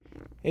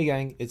Hey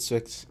gang, it's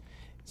Swix.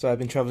 So I've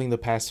been traveling the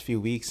past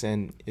few weeks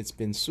and it's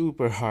been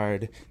super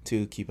hard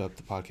to keep up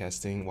the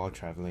podcasting while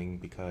traveling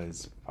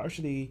because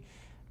partially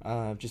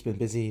I've just been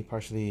busy,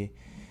 partially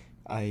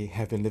I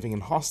have been living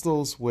in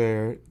hostels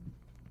where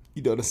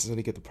you don't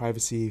necessarily get the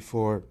privacy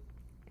for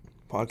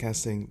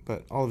podcasting,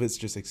 but all of it's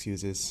just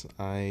excuses.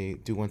 I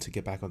do want to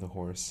get back on the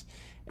horse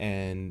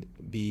and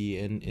be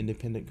an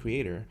independent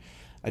creator.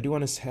 I do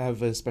want to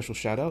have a special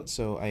shout out.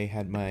 So I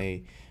had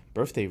my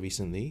birthday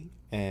recently,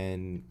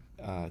 and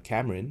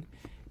Cameron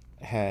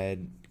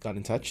had got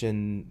in touch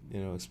and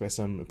expressed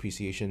some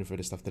appreciation for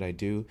the stuff that I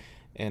do.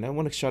 And I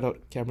want to shout out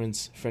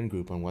Cameron's friend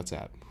group on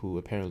WhatsApp, who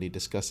apparently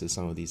discusses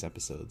some of these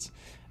episodes.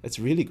 It's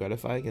really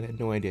gratifying, and I had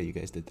no idea you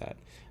guys did that.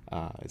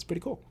 It's pretty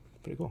cool.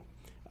 Pretty cool.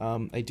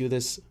 I do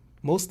this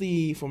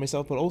mostly for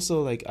myself, but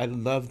also like I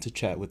love to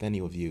chat with any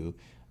of you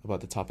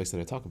about the topics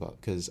that I talk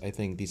about because I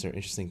think these are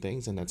interesting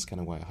things, and that's kind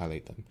of why I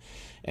highlight them.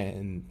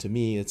 And to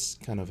me, it's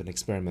kind of an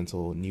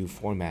experimental new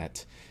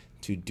format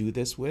to do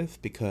this with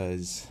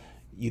because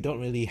you don't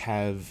really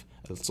have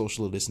a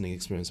social listening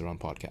experience around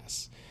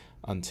podcasts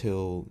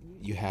until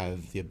you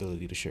have the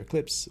ability to share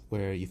clips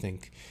where you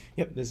think,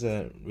 yep, this is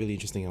a really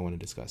interesting I want to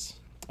discuss.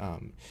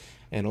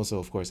 And also,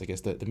 of course, I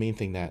guess the main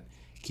thing that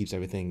keeps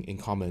everything in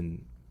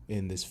common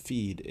in this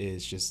feed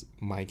is just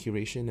my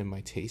curation and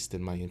my taste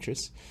and my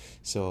interests.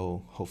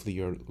 So hopefully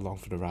you're along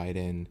for the ride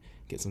and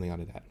get something out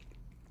of that.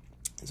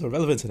 So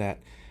relevant to that,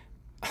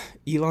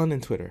 Elon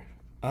and Twitter.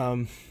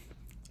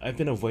 I've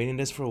been avoiding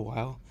this for a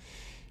while.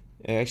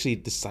 I actually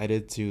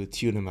decided to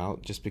tune him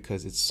out just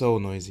because it's so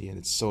noisy and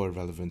it's so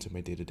irrelevant to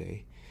my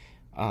day-to-day.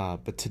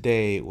 But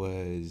today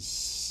was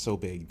so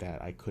big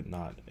that I could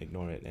not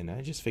ignore it, and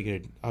I just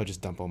figured I'll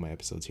just dump all my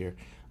episodes here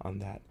on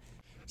that.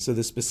 So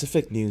the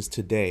specific news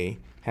today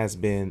has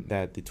been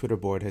that the Twitter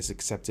board has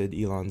accepted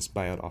Elon's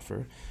buyout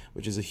offer,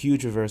 which is a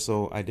huge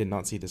reversal. I did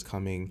not see this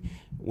coming.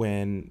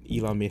 When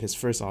Elon made his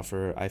first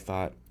offer, I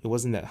thought it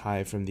wasn't that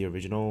high from the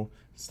original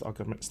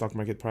stock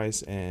market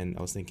price, and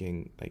I was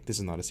thinking, like, this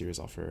is not a serious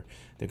offer.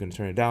 They're going to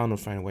turn it down or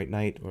find a white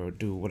knight or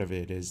do whatever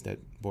it is that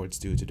boards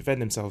do to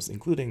defend themselves,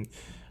 including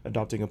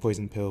adopting a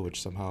poison pill,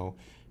 which somehow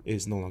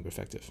is no longer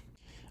effective.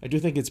 I do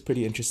think it's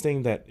pretty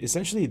interesting that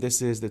essentially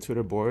this is the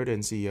Twitter board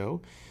and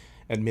CEO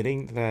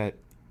admitting that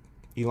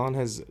Elon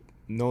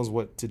knows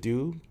what to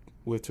do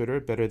with Twitter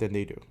better than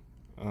they do.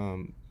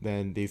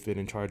 Then they've been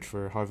in charge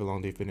for however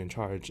long they've been in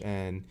charge,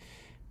 and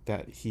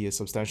that he is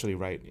substantially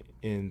right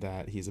in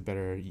that he's a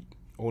better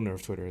owner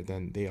of Twitter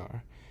than they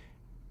are.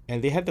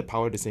 And they had the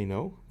power to say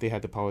no. They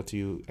had the power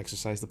to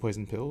exercise the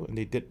poison pill, and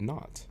they did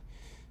not.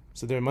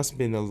 So there must have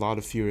been a lot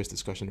of furious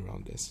discussion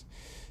around this.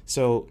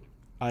 So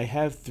I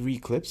have 3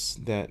 clips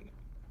that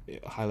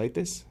highlight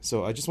this.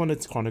 So I just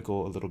wanted to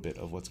chronicle a little bit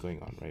of what's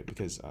going on, right?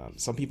 Because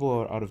some people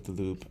are out of the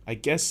loop. I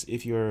guess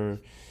if you're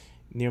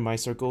near my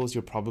circles,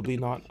 you're probably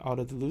not out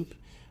of the loop.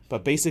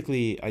 But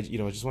basically, I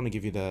just want to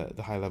give you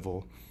the high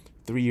level.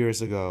 5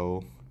 years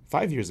ago,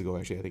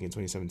 actually, I think in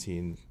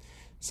 2017,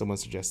 someone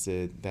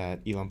suggested that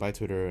Elon buy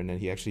Twitter, and then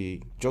he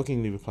actually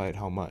jokingly replied,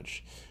 how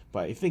much?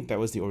 But I think that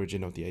was the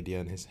origin of the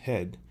idea in his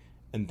head.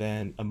 And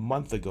then a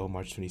month ago,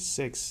 March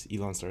 26,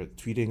 Elon started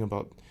tweeting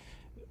about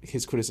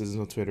his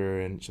criticism of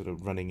Twitter and sort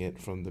of running it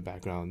from the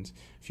background.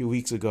 A few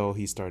weeks ago,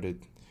 he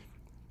started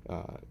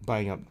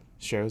buying up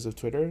shares of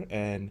Twitter,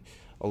 and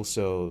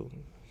also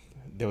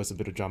there was a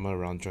bit of drama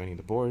around joining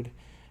the board,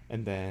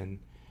 and then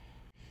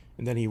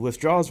he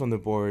withdraws from the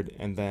board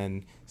and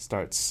then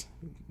starts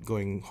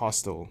going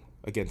hostile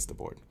against the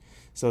board.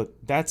 So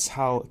that's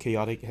how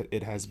chaotic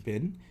it has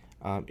been.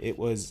 It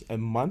was a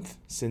month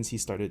since he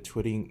started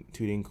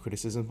tweeting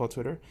criticism about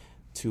Twitter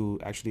to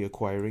actually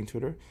acquiring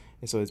Twitter.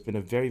 And so it's been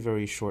a very,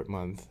 very short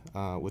month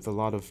with a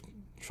lot of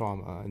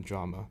trauma and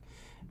drama.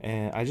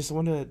 And I just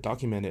want to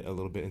document it a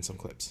little bit in some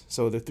clips.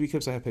 So the 3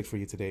 clips I have picked for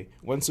you today,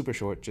 one super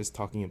short, just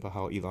talking about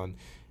how Elon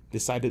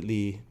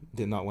decidedly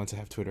did not want to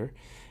have Twitter.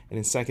 And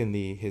then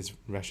secondly, his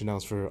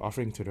rationales for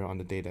offering Twitter on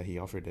the day that he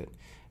offered it.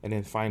 And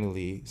then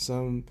finally,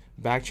 some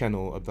back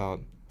channel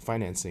about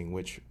financing,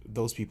 which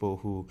those people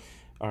who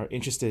are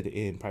interested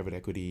in private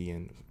equity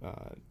and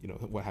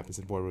what happens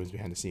in boardrooms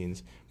behind the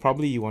scenes,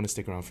 probably you want to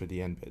stick around for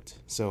the end bit.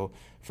 So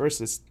first,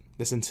 let's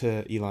listen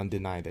to Elon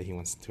deny that he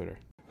wants Twitter.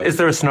 Is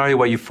there a scenario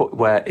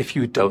where if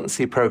you don't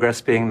see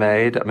progress being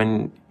made, I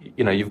mean,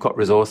 you've got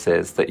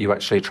resources that you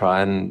actually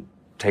try and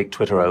take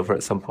Twitter over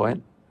at some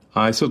point?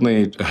 I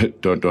certainly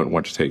don't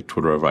want to take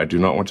Twitter over. I do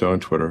not want to own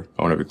Twitter.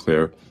 I want to be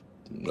clear.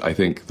 I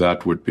think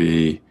that would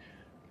be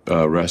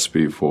a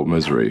recipe for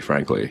misery,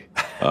 frankly.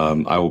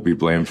 I will be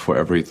blamed for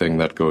everything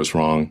that goes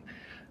wrong,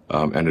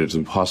 and it is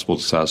impossible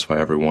to satisfy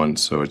everyone.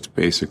 So it's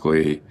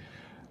basically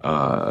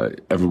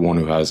everyone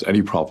who has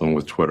any problem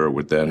with Twitter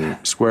would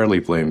then squarely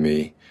blame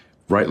me,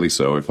 rightly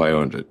so, if I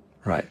owned it.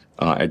 Right.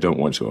 I don't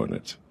want to own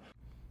it.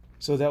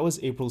 So that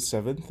was April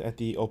 7th at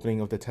the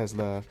opening of the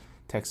Tesla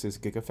Texas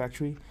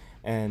Gigafactory.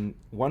 And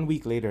 1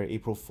 week later,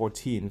 April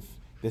 14th,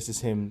 this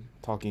is him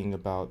talking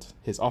about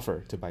his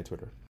offer to buy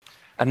Twitter.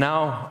 And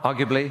now,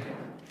 arguably,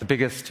 the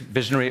biggest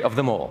visionary of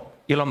them all,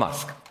 Elon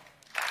Musk.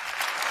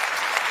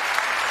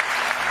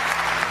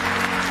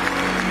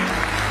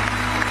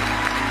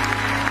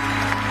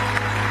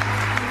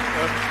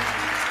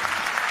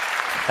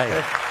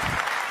 Hey.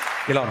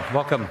 Elon,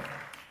 welcome.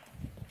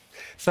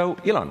 So,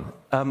 Elon,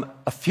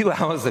 a few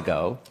hours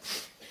ago,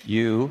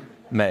 you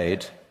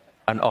made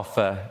an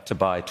offer to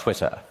buy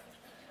Twitter.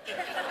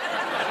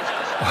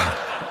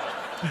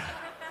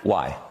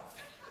 Why?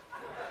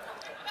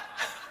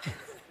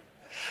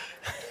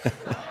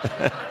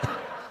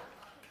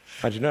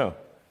 How'd you know?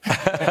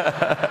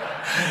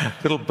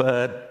 Little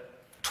bird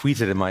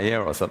tweeted in my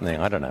ear or something,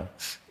 I don't know.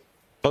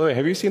 By the way,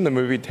 have you seen the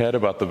movie Ted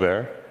about the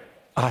bear?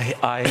 I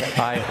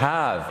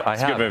have.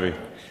 It's a good movie.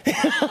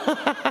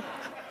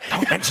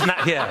 Don't mention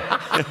that here.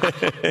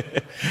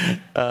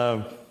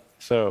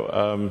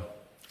 So,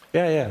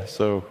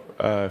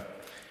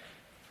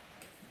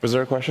 was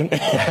there a question?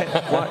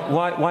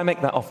 Why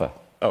make that offer?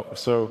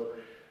 Well,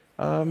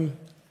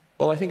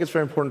 I think it's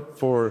very important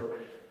for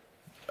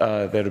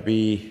there to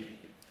be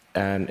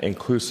an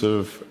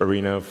inclusive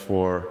arena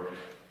for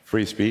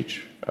free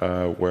speech,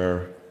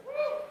 where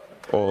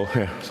all,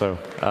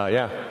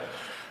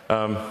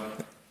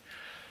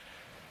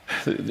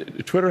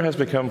 Twitter has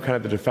become kind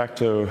of the de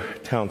facto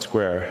town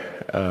square.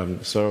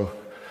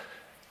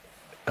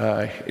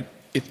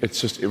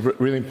 It's just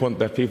really important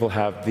that people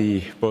have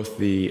both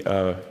the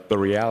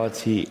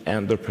reality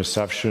and the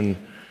perception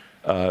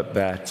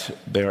that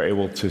they are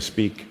able to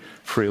speak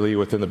freely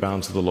within the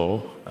bounds of the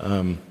law.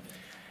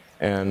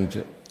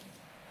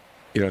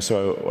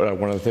 So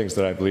one of the things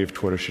that I believe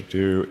Twitter should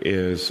do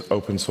is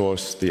open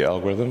source the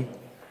algorithm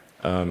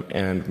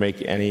and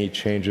make any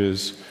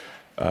changes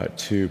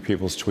to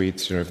people's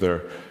tweets. If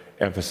they're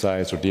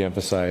emphasized or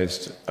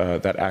de-emphasized,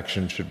 that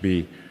action should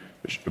be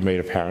made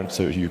apparent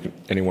so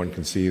anyone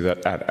can see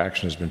that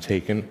action has been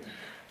taken.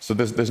 So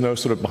there's no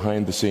sort of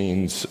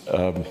behind-the-scenes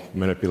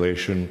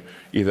manipulation,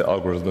 either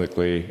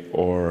algorithmically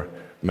or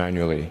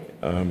manually.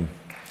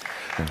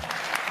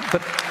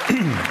 But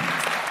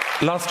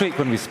last week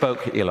when we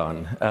spoke,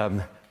 Elon,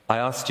 I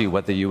asked you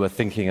whether you were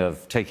thinking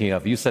of taking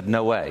over. You said,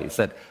 no way. You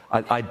said,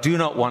 I do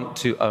not want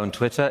to own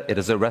Twitter. It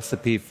is a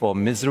recipe for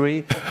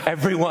misery.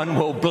 Everyone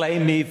will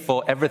blame me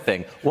for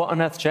everything. What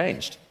on earth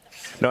changed?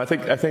 No, I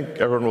think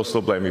everyone will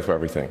still blame me for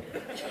everything.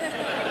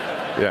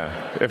 Yeah.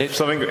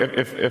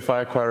 If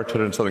I acquire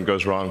Twitter and something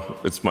goes wrong,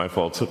 it's my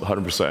fault,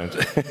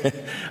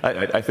 100%.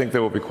 I think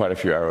there will be quite a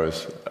few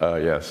errors,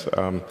 yes.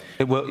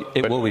 It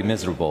will be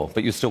miserable,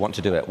 but you still want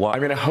to do it. Why? I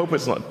mean, I hope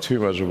it's not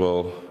too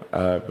miserable,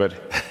 but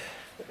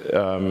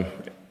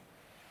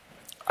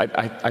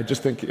I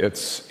just think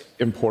it's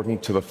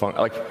important to the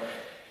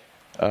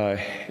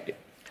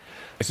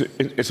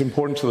it's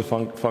important to the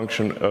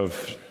function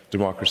of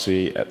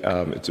democracy.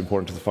 It's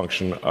important to the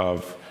function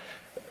of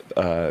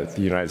the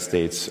United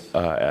States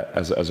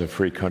as a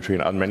free country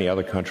and many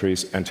other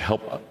countries, and to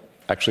help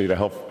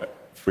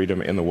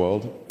freedom in the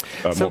world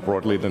more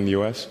broadly than the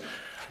U.S.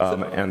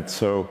 And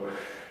so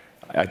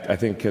I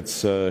think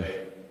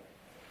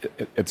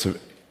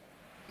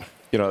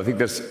I think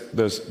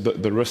there's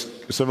the risk,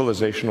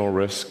 civilizational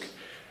risk,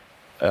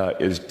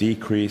 is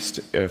decreased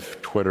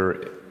if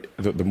Twitter.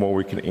 The more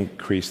we can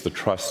increase the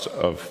trust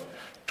of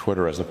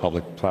Twitter as a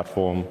public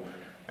platform,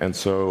 and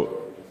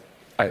so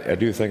I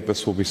do think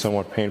this will be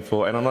somewhat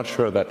painful, and I'm not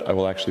sure that I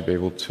will actually be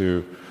able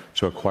to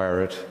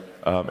acquire it.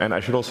 And I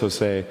should also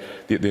say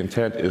the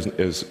intent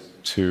is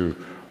to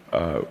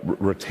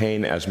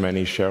retain as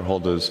many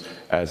shareholders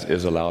as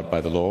is allowed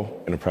by the law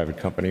in a private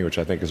company, which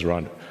I think is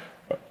around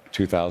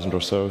 2,000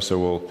 or so.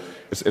 So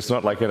it's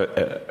not like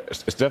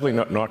it's definitely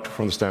not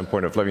from the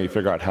standpoint of let me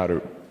figure out how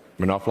to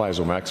monopolize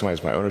or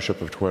maximize my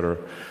ownership of Twitter,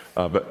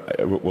 but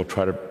we'll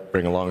try to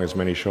bring along as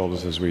many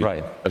shareholders as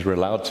we're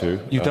allowed to.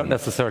 You don't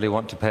necessarily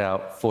want to pay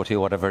out $40 or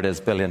whatever it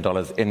is billion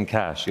in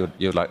cash.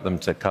 You'd like them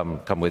to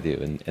come with you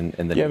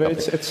in the yeah,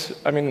 but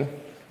I mean,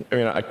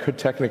 I could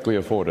technically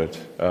afford it.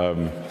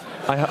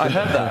 I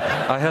heard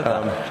that. I heard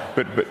that.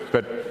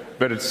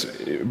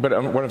 But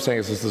what I'm saying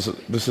is this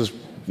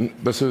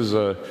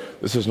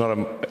is not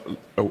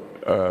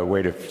a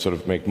way to sort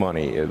of make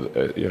money.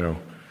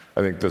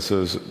 I think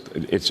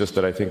it's just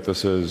that I think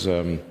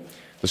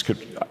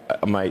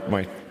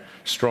my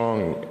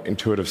strong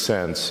intuitive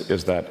sense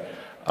is that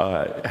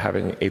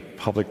having a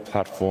public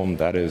platform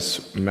that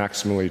is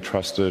maximally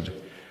trusted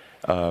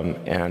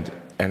and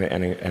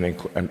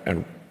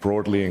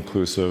broadly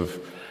inclusive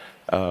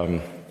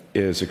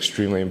is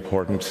extremely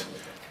important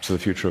to the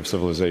future of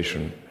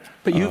civilization.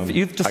 But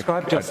you've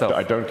described yourself.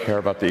 I don't care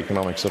about the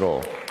economics at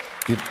all.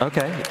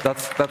 Okay,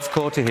 that's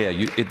cool to hear.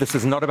 This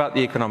is not about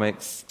the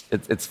economics.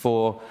 It's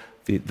for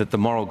the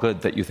moral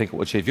good that you think it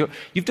will achieve.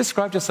 You've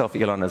described yourself,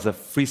 Elon, as a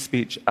free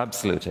speech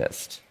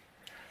absolutist.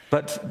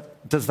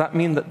 But does that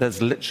mean that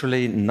there's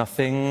literally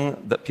nothing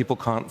that people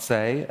can't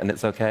say and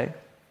it's okay?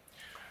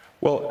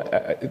 Well,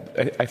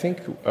 I think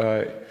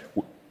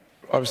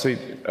obviously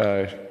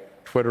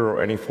Twitter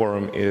or any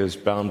forum is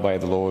bound by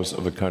the laws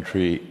of the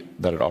country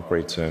that it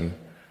operates in.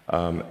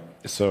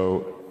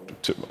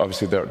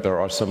 Obviously there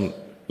are some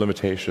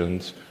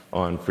limitations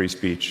on free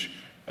speech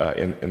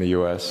in the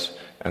U.S.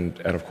 and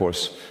of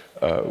course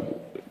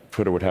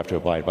Twitter would have to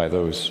abide by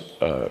those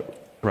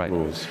Right.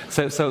 rules.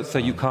 So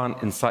you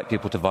can't incite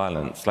people to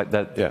violence, like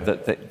a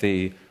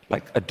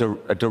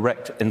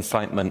direct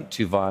incitement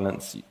to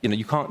violence. You know,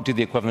 you can't do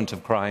the equivalent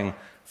of crying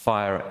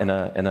fire in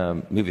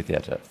a movie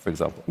theater, for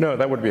example. No,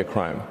 that would be a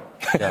crime.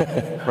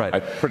 Yeah, right.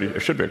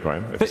 It should be a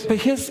crime. But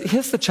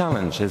here's the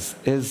challenge: is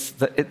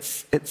that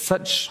it's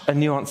such a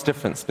nuanced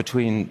difference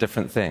between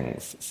different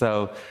things.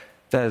 So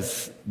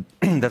there's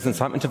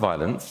incitement to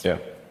violence. Yeah.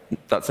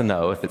 That's a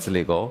no if it's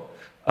illegal.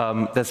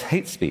 There's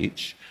hate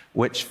speech,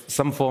 which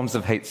some forms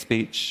of hate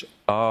speech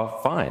are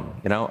fine.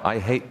 You know, I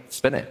hate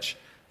spinach.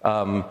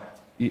 I mean,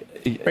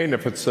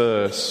 if it's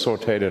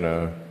sautéed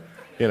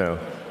in a,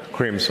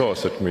 cream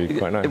sauce, it can be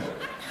quite nice.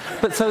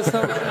 But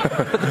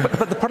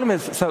the problem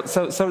is, so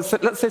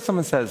let's say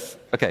someone says,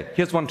 okay,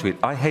 here's one tweet: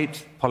 I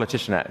hate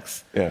politician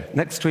X. Yeah.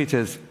 Next tweet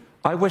is,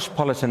 I wish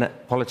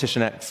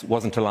politician X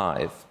wasn't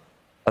alive,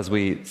 as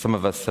some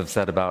of us have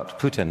said about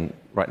Putin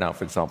right now,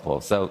 for example.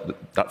 So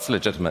that's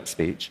legitimate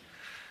speech.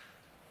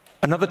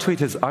 Another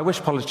tweet is, I wish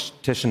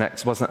politician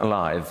X wasn't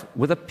alive,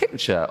 with a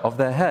picture of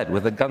their head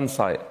with a gun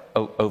sight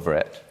over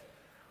it.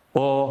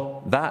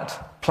 Or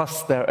that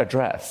plus their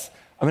address.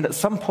 I mean, at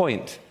some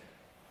point,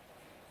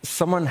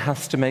 someone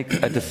has to make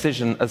a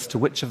decision as to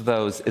which of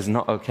those is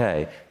not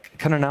okay.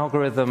 Can an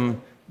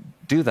algorithm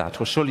do that?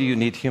 Or surely you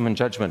need human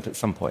judgment at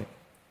some point?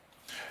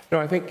 No,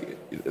 I think,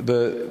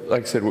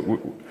 like I said,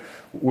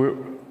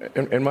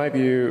 in my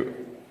view,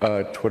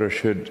 Twitter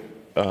should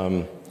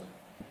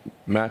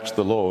match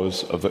the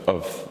laws of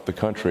the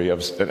country,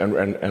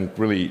 and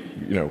really,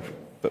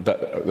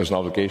 that there's an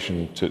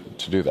obligation to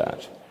do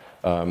that.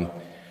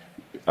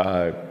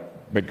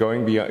 But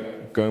going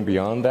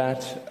beyond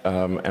that,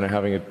 and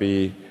having it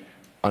be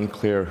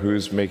unclear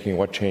who's making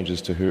what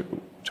changes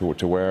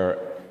to where,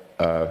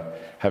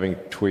 having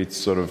tweets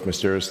sort of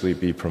mysteriously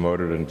be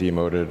promoted and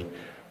demoted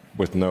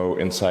with no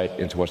insight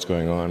into what's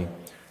going on,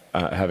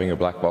 having a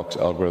black box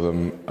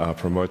algorithm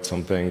promote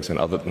some things and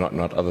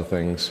not other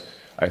things,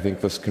 I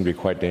think this can be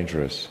quite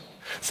dangerous.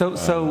 So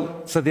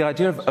the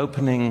idea of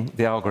opening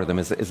the algorithm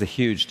is a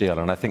huge deal,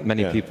 and I think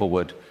many people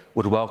would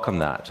welcome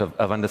that,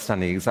 of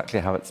understanding exactly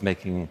how it's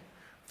making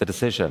the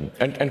decision.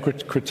 And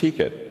critique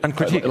it. And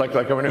critique like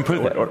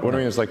improve it. What I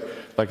mean is I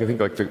think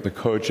the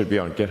code should be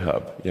on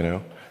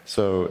GitHub,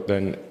 So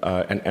then,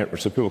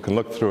 so people can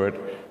look through it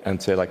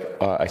and say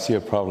I see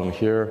a problem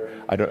here.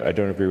 I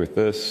don't agree with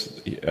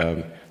this.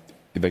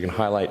 They can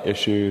highlight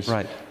issues,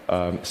 right.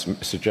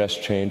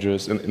 Suggest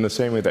changes in the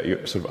same way that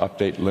you sort of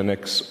update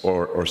Linux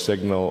or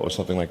Signal or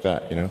something like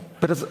that,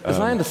 But as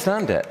I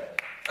understand it,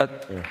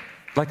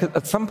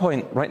 at some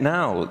point right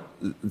now,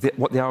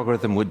 what the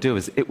algorithm would do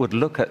is it would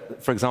look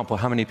at, for example,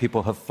 how many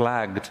people have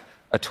flagged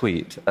a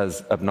tweet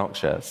as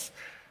obnoxious,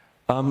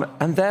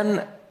 and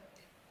then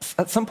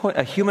at some point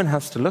a human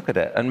has to look at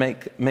it and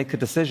make a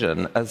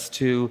decision as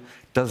to,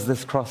 does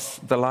this cross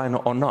the line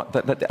or not?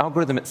 That the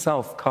algorithm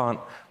itself can't,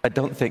 I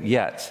don't think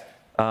yet,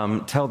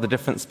 tell the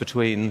difference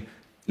between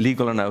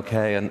legal and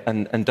okay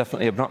and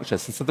definitely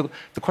obnoxious. And so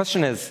the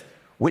question is,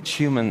 which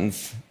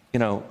humans,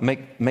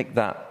 make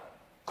that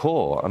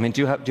call? I mean,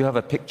 do you have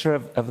a picture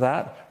of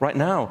that? Right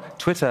now,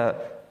 Twitter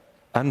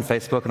and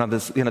Facebook and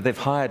others, they've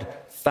hired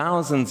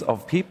thousands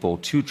of people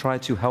to try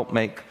to help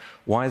make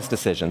wise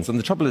decisions. And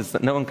the trouble is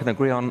that no one can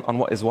agree on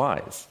what is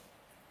wise.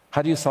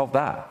 How do you solve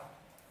that?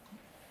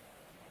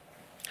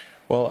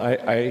 Well,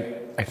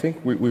 I think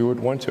we would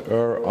want to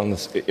err on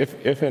this.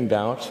 If in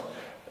doubt,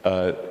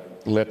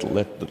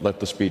 let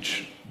the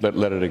speech,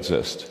 let it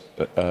exist.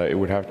 It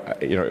would have,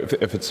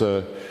 if it's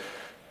a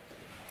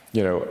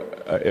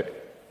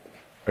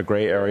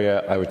gray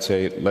area, I would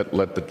say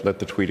let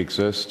the tweet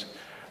exist.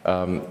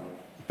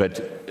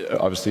 But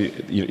obviously,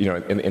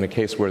 in a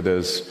case where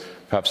there's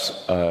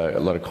perhaps a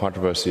lot of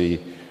controversy,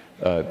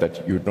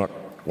 that you would not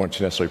want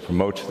to necessarily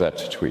promote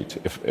that tweet.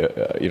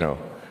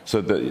 So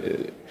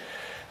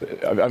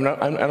I'm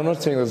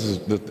not saying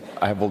that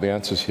I have all the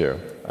answers here,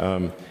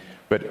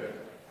 but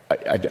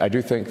I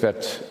do think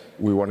that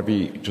we want to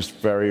be just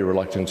very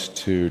reluctant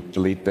to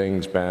delete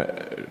things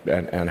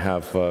and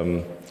have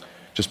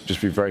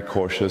just be very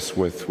cautious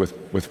with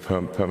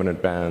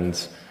permanent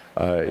bans.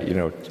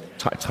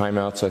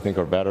 Timeouts I think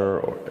are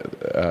better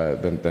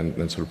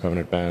than sort of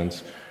permanent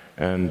bans,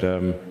 and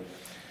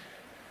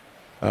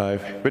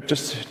but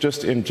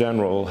just in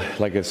general,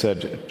 like I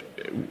said,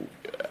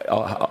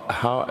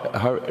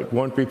 how it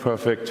won't be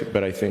perfect,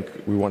 but I think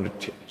we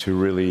wanted to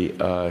really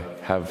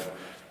have,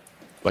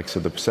 like I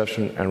said, the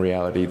perception and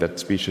reality that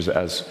speech is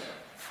as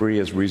free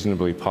as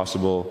reasonably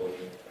possible,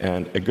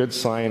 and a good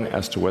sign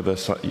as to whether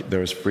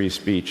there is free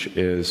speech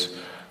is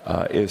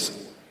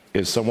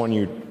someone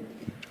you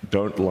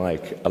don't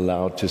like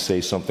allowed to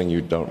say something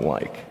you don't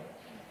like.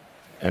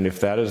 And if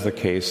that is the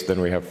case,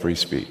 then we have free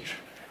speech.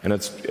 And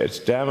it's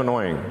damn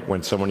annoying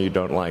when someone you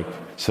don't like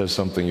says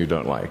something you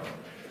don't like.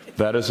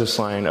 That is a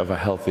sign of a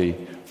healthy,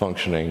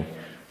 functioning,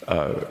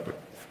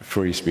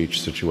 free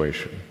speech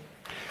situation.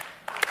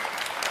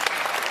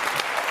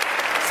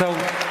 So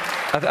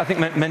I think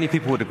many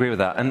people would agree with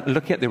that. And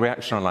looking at the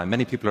reaction online,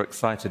 many people are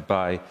excited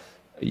by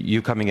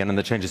you coming in and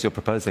the changes you're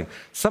proposing.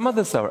 Some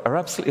others are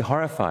absolutely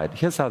horrified.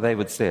 Here's how they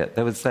would see it.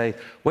 They would say,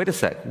 wait a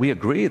sec, we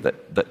agree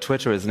that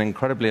Twitter is an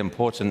incredibly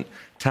important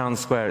town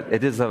square.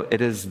 It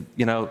is,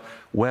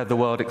 where the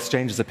world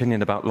exchanges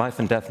opinion about life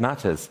and death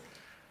matters.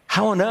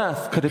 How on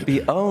earth could it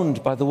be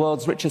owned by the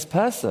world's richest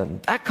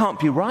person? That can't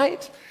be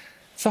right.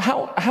 So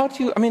how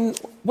do you,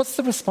 what's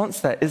the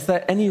response there? Is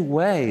there any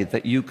way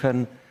that you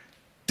can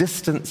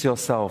distance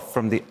yourself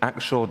from the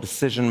actual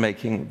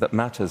decision-making that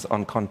matters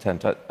on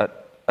content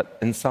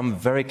in some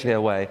very clear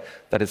way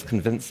that is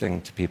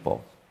convincing to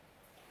people?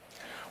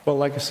 Well,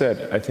 like I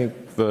said, I think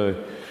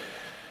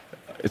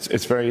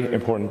it's very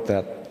important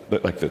that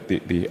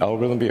the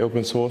algorithm be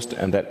open sourced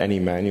and that any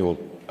manual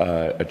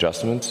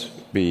adjustments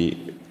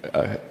be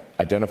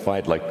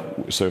identified.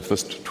 So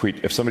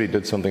if somebody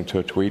did something to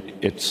a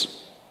tweet,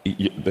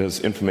 there's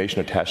information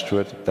attached to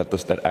it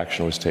that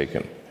action was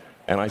taken.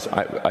 And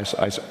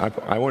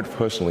I won't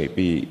personally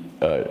be,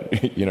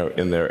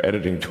 in there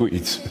editing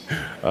tweets.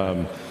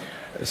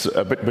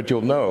 But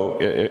you'll know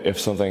if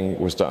something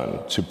was done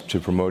to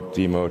promote,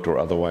 demote, or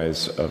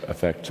otherwise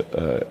affect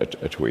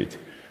a tweet.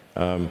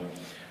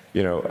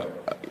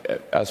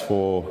 As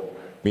for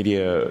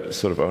media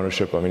sort of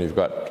ownership, you've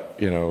got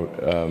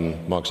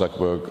Mark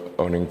Zuckerberg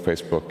owning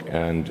Facebook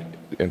and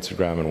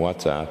Instagram and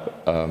WhatsApp,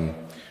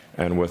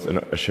 and with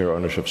a share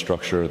ownership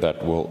structure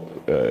that will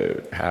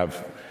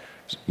have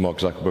Mark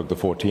Zuckerberg the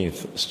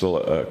 14th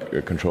still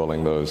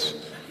controlling those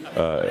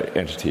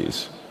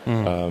entities.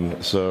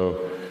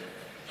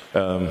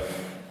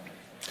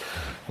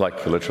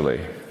 Literally.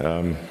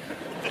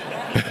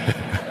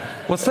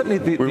 Well, certainly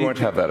we won't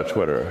have that at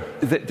Twitter.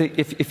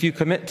 If you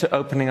commit to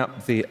opening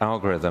up the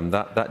algorithm,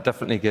 that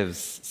definitely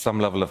gives some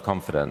level of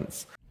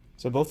confidence.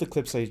 So both the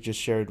clips I just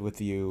shared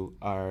with you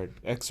are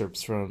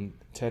excerpts from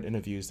TED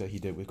interviews that he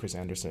did with Chris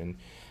Anderson.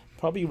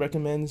 Probably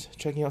recommend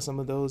checking out some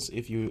of those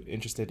if you're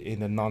interested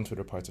in the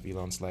non-Twitter parts of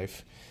Elon's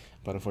life.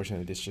 But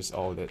unfortunately, it's just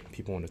all that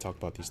people want to talk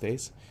about these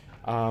days.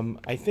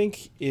 I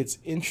think it's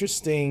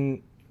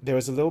interesting. There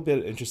was a little bit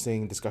of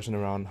interesting discussion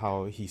around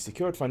how he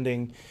secured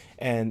funding,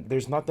 and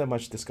there's not that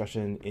much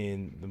discussion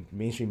in the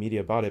mainstream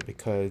media about it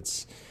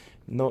because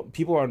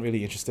people aren't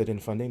really interested in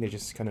funding. They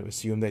just kind of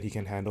assume that he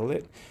can handle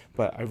it.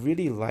 But I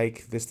really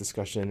like this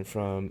discussion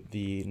from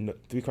the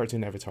Three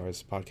Cartoon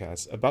Avatars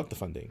podcast about the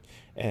funding.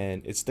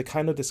 And it's the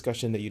kind of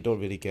discussion that you don't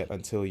really get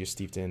until you're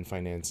steeped in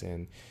finance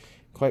and,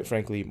 quite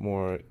frankly,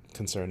 more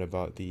concerned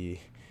about the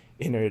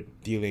inner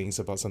dealings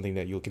about something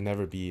that you can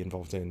never be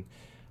involved in.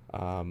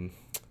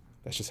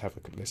 Let's just have a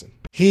quick listen.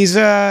 He's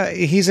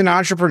an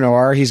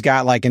entrepreneur. He's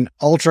got an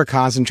ultra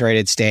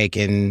concentrated stake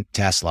in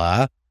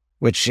Tesla,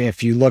 which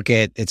if you look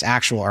at its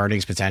actual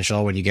earnings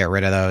potential, when you get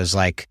rid of those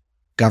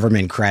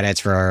government credits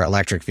for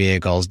electric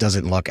vehicles,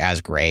 doesn't look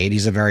as great.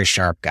 He's a very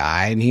sharp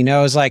guy, and he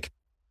knows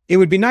it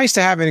would be nice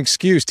to have an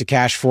excuse to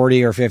cash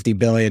 40 or 50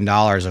 billion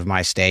dollars of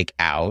my stake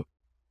out.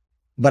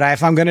 But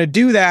if I'm going to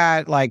do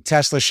that,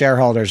 Tesla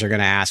shareholders are going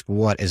to ask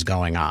what is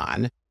going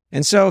on.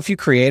 And so if you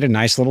create a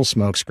nice little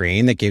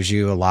smokescreen that gives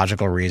you a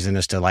logical reason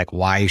as to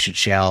why you should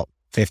shell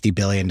 $50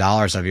 billion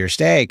of your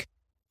stake,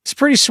 it's a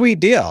pretty sweet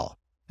deal.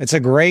 It's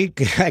a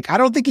great, I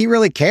don't think he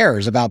really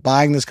cares about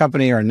buying this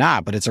company or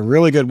not, but it's a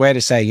really good way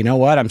to say, you know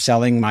what, I'm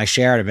selling my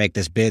share to make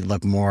this bid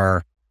look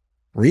more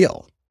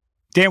real.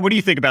 Dan, what do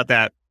you think about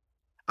that?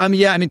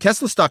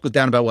 Tesla stock was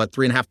down about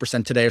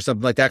 3.5% today or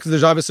something like that, because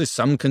there's obviously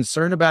some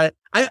concern about it.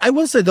 I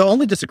will say the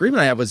only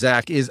disagreement I have with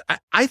Zach is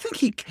I think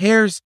he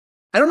cares.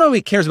 I don't know if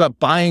he cares about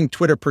buying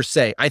Twitter per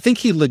se. I think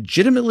he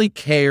legitimately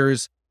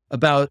cares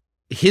about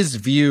his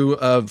view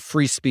of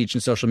free speech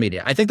and social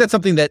media. I think that's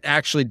something that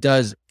actually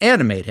does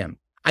animate him.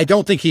 I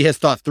don't think he has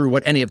thought through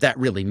what any of that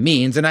really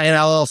means. And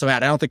I'll also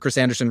add, I don't think Chris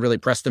Anderson really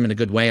pressed him in a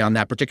good way on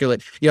that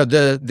particularly.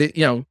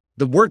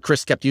 The word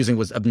Chris kept using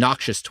was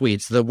obnoxious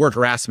tweets. The word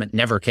harassment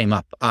never came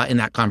up in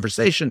that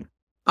conversation.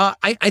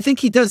 I think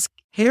he does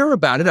care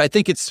about it. I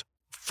think it's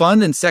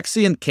fun and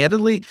sexy, and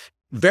candidly,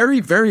 very,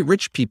 very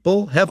rich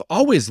people have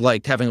always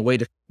liked having a way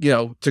to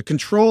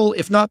control,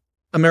 if not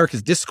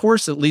America's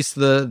discourse, at least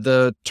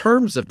the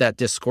terms of that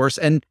discourse.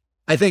 And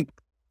I think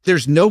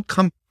there's no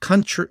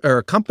country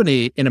or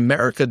company in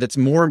America that's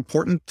more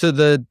important to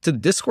the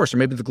discourse, or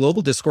maybe the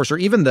global discourse, or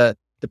even the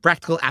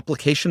practical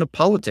application of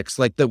politics,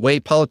 like the way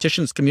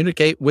politicians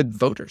communicate with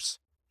voters.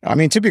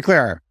 To be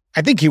clear,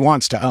 I think he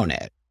wants to own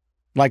it.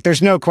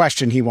 There's no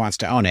question he wants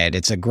to own it.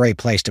 It's a great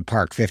place to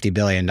park $50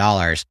 billion.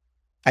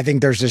 I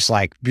think there's this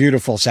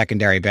beautiful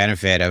secondary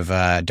benefit of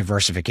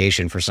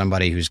diversification for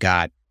somebody who's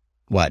got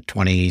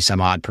 20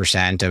 some odd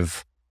 %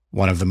 of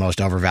one of the most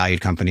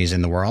overvalued companies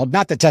in the world.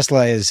 Not that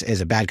Tesla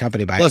is a bad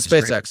company by plus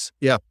SpaceX.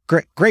 Yeah.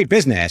 Great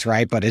business,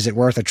 right? But is it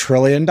worth $1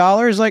 trillion?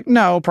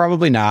 No,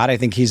 probably not. I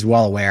think he's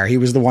well aware. He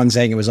was the one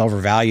saying it was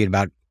overvalued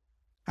about,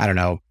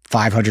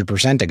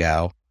 500%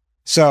 ago.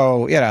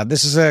 So,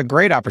 this is a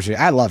great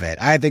opportunity. I love it.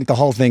 I think the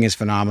whole thing is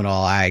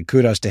phenomenal.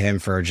 Kudos to him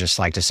for just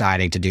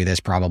deciding to do this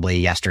probably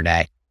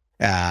yesterday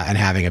and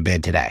having a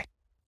bid today.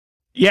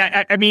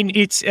 Yeah, I mean,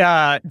 it's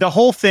the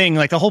whole thing,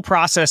 like the whole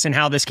process and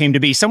how this came to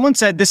be. Someone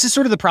said this is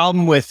sort of the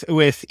problem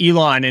with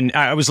Elon, and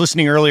I was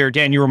listening earlier,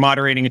 Dan, you were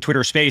moderating a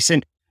Twitter space,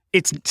 and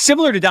it's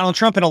similar to Donald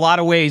Trump in a lot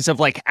of ways of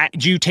like,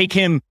 do you take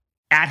him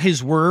at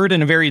his word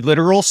in a very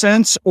literal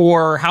sense,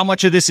 or how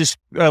much of this is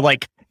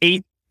like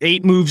eight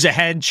moves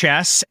ahead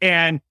chess,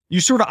 and you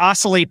sort of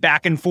oscillate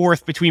back and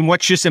forth between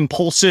what's just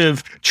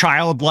impulsive,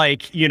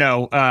 childlike,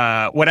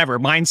 whatever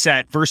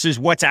mindset versus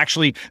what's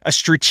actually a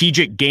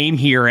strategic game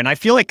here. And I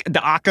feel like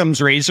the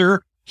Occam's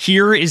razor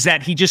here is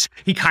that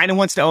he kind of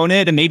wants to own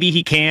it, and maybe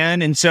he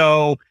can. And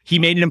so he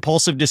made an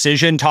impulsive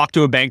decision, talked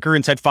to a banker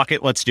and said, fuck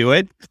it, let's do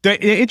it. The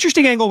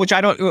interesting angle, which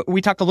we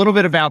talked a little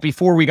bit about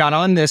before we got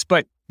on this,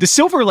 but the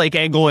Silver Lake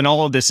angle in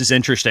all of this is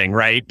interesting,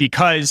 right?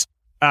 Because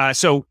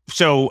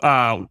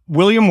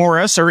William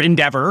Morris or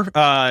Endeavor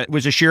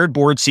was a shared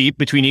board seat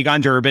between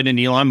Egon Durbin and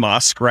Elon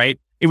Musk, right?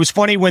 It was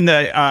funny when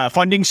the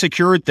funding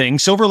secured thing,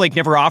 Silver Lake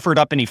never offered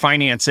up any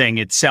financing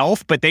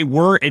itself, but they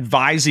were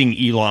advising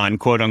Elon,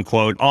 quote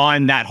unquote,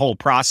 on that whole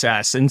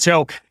process. And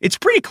so it's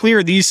pretty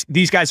clear these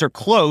guys are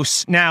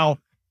close. Now,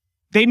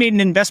 they made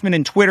an investment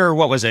in Twitter,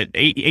 what was it,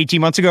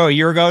 18 months ago, a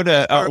year ago,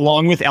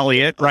 along with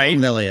Elliott,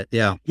 right? Elliott,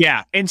 yeah.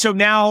 Yeah. And so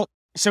now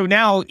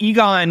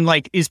Egon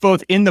is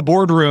both in the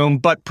boardroom,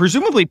 but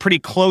presumably pretty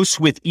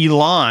close with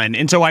Elon.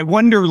 And so I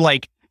wonder,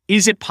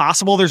 is it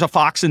possible there's a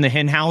fox in the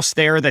hen house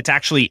there that's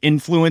actually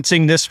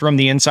influencing this from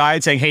the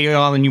inside, saying, hey,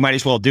 Elon, you might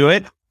as well do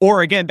it?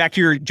 Or again, back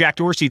to your Jack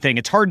Dorsey thing,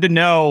 it's hard to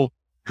know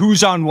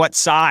who's on what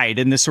side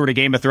in this sort of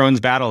Game of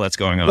Thrones battle that's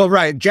going on. Well,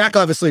 right. Jack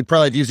obviously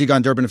probably views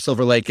Egon Durbin of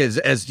Silver Lake as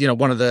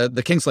one of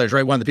the Kingslayers,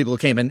 right? One of the people who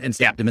came in and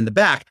stabbed him in the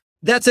back.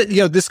 That's it.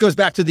 This goes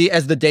back to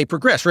as the day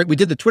progressed, right? We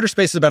did the Twitter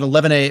Spaces about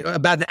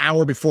about an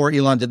hour before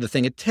Elon did the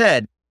thing at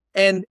TED.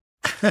 And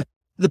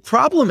the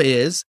problem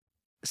is,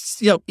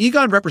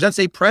 Egon represents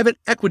a private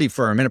equity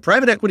firm, and a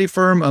private equity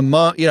firm,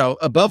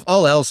 above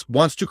all else,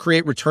 wants to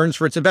create returns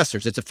for its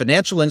investors. It's a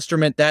financial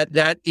instrument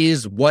that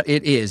is what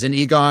it is. And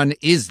Egon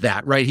is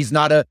that, right?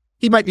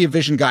 He might be a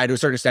vision guy to a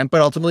certain extent, but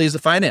ultimately he's a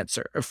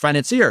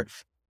financier.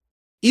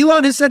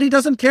 Elon has said he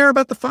doesn't care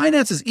about the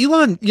finances.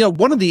 Elon,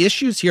 one of the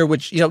issues here,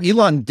 which,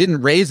 Elon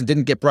didn't raise and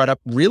didn't get brought up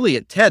really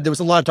at TED, there was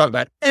a lot of talk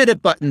about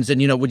edit buttons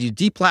and, would you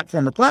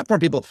deplatform or platform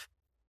people?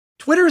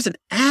 Twitter is an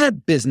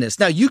ad business.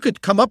 Now, you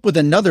could come up with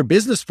another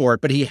business for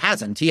it, but he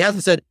hasn't. He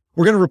hasn't said,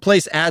 we're going to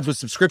replace ads with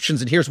subscriptions,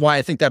 and here's why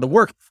I think that'll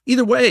work.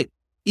 Either way,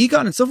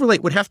 Egon and Silver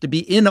Lake would have to be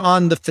in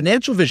on the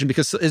financial vision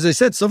because, as I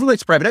said, Silver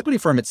Lake's a private equity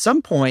firm. At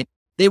some point,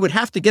 they would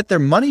have to get their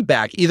money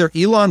back. Either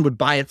Elon would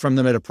buy it from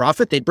them at a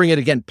profit, they'd bring it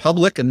again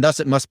public, and thus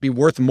it must be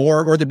worth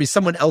more, or there'd be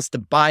someone else to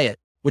buy it,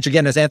 which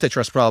again has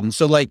antitrust problems.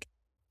 So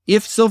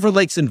if Silver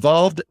Lake's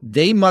involved,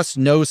 they must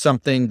know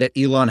something that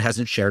Elon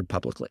hasn't shared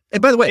publicly.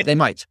 And by the way, they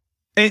might.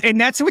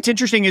 And that's what's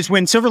interesting is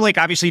when Silver Lake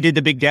obviously did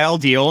the big Dell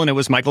deal, and it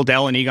was Michael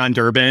Dell and Egon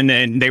Durbin,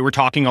 and they were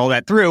talking all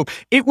that through,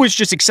 it was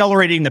just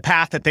accelerating the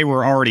path that they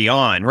were already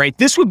on, right?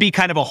 This would be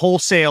kind of a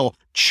wholesale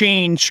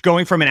change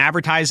going from an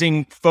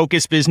advertising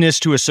focused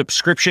business to a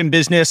subscription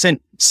business. And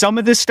some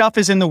of this stuff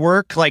is in the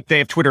work, like they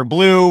have Twitter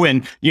Blue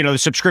and, the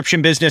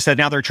subscription business that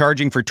now they're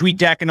charging for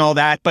TweetDeck and all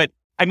that. But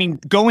I mean,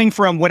 going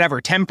from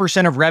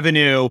 10% of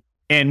revenue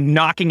and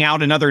knocking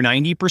out another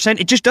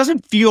 90%, it just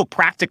doesn't feel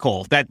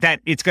practical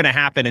that it's going to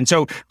happen. And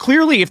so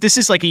clearly, if this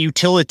is like a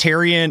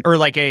utilitarian or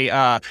like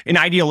an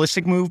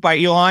idealistic move by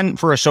Elon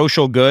for a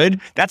social good,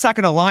 that's not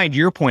going to align, to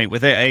your point,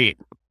 with a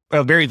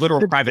very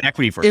literal private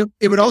equity firm.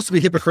 It would also be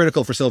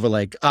hypocritical for Silver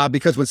Lake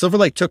because when Silver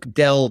Lake took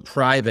Dell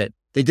private,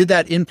 they did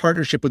that in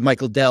partnership with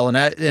Michael Dell.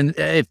 And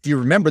if you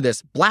remember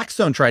this,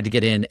 Blackstone tried to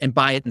get in and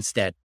buy it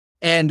instead.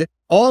 And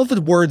all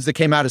the words that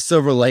came out of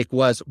Silver Lake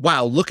was,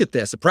 wow, look at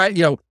this.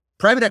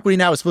 Private equity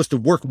now is supposed to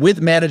work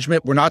with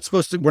management. We're not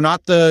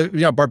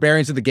the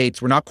barbarians of the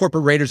gates. We're not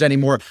corporate raiders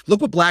anymore.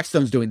 Look what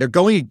Blackstone's doing. They're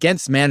going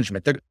against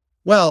management.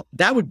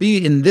 That would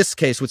be in this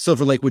case what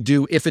Silver Lake would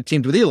do if it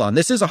teamed with Elon.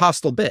 This is a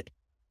hostile bid.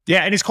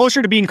 Yeah, and it's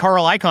closer to being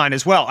Carl Icahn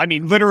as well. I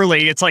mean,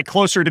 literally, it's like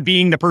closer to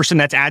being the person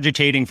that's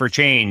agitating for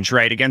change,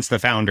 right, against the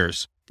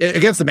founders.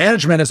 Against the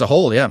management as a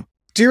whole, yeah.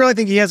 Do you really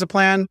think he has a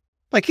plan?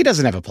 He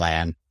doesn't have a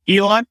plan.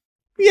 Elon?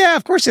 Yeah,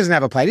 of course he doesn't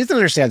have a plan. He doesn't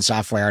understand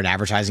software and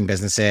advertising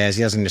businesses.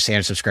 He doesn't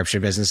understand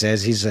subscription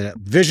businesses. He's a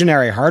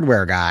visionary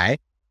hardware guy.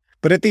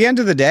 But at the end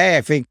of the day,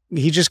 I think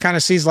he just kind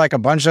of sees a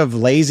bunch of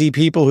lazy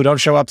people who don't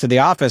show up to the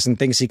office and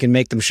thinks he can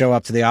make them show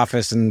up to the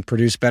office and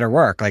produce better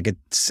work. I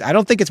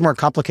don't think it's more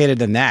complicated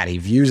than that. He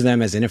views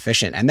them as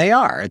inefficient, and they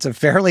are. It's a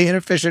fairly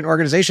inefficient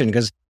organization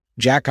because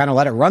Jack kind of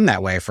let it run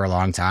that way for a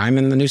long time,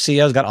 and the new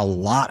CEO's got a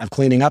lot of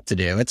cleaning up to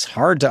do. It's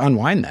hard to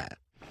unwind that.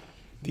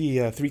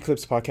 The Three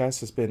Clips podcast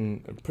has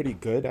been pretty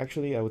good,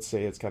 actually. I would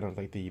say it's kind of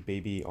like the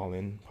baby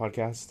all-in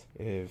podcast,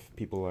 if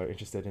people are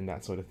interested in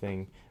that sort of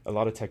thing. A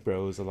lot of tech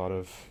bros, a lot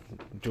of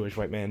Jewish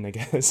white men, I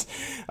guess,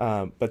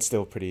 but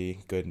still pretty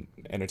good,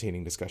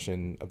 entertaining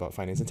discussion about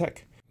finance and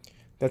tech.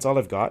 That's all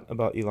I've got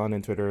about Elon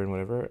and Twitter and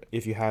whatever.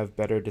 If you have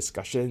better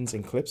discussions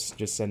and clips,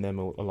 just send them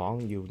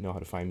along. You know how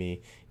to find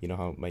me. You know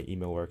how my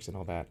email works and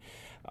all that.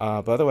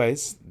 But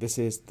otherwise, this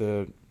is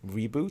the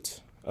reboot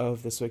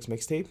of this week's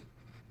mixtape.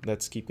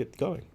 Let's keep it going.